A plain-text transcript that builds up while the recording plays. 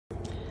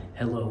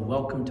Hello,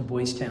 welcome to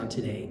Boys Town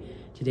today.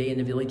 Today in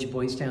the village of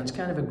Boys Town, it's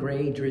kind of a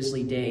gray,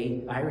 drizzly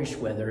day, Irish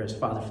weather, as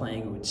Father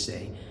Flanagan would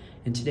say.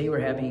 And today we're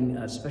having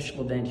a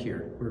special event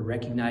here. We're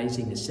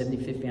recognizing the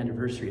 75th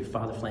anniversary of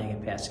Father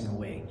Flanagan passing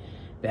away.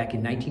 Back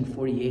in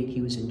 1948,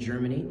 he was in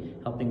Germany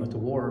helping with the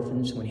war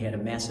orphans when he had a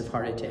massive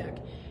heart attack.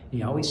 And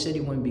he always said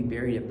he wanted to be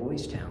buried at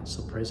Boys Town.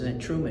 So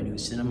President Truman, who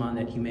sent him on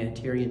that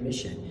humanitarian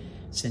mission,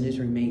 sent his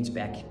remains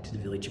back to the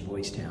village of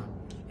Boys Town.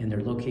 And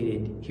they're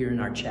located here in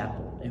our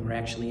chapel. And we're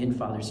actually in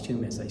Father's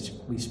tomb as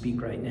we speak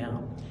right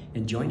now.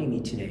 And joining me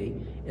today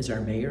is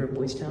our mayor of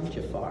Boys Town,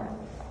 Jafar,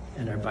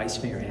 and our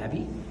vice mayor,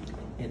 Abby.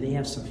 And they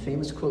have some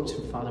famous quotes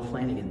from Father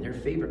Flanagan, their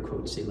favorite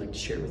quotes they'd like to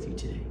share with you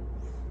today.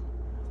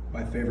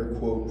 My favorite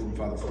quote from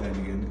Father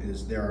Flanagan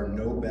is, "There are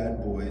no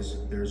bad boys,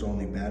 there's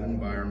only bad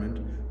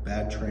environment,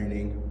 bad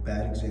training,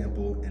 bad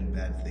example, and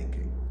bad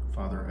thinking."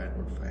 Father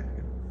Edward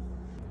Flanagan.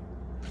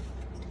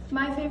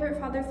 My favorite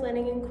Father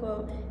Flanagan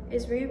quote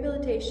is,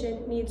 "Rehabilitation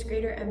needs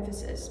greater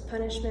emphasis,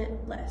 punishment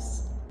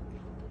less."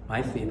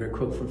 My favorite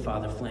quote from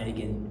Father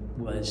Flanagan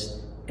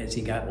was, as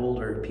he got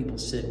older, people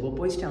said, "Will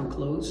Boys Town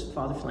close,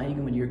 Father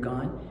Flanagan, when you're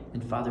gone?"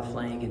 And Father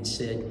Flanagan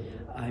said,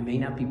 "I may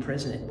not be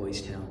present at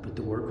Boys Town, but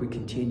the work would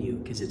continue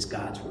because it's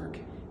God's work.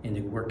 And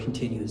the work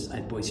continues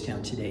at Boys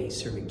Town today,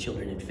 serving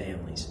children and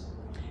families."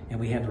 And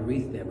we have a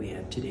wreath that we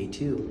have today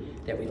too,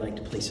 that we'd like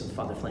to place on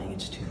Father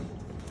Flanagan's tomb.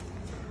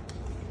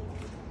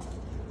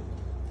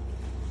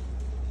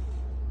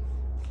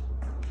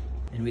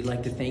 And we'd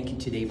like to thank you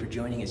today for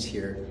joining us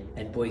here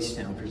at Boys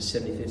Town for the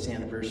 75th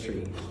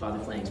anniversary of Father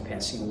Flanagan's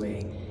passing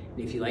away.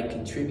 And if you'd like to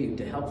contribute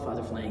to help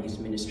Father Flanagan's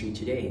ministry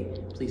today,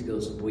 please go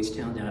to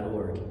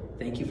boystown.org.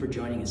 Thank you for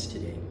joining us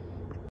today.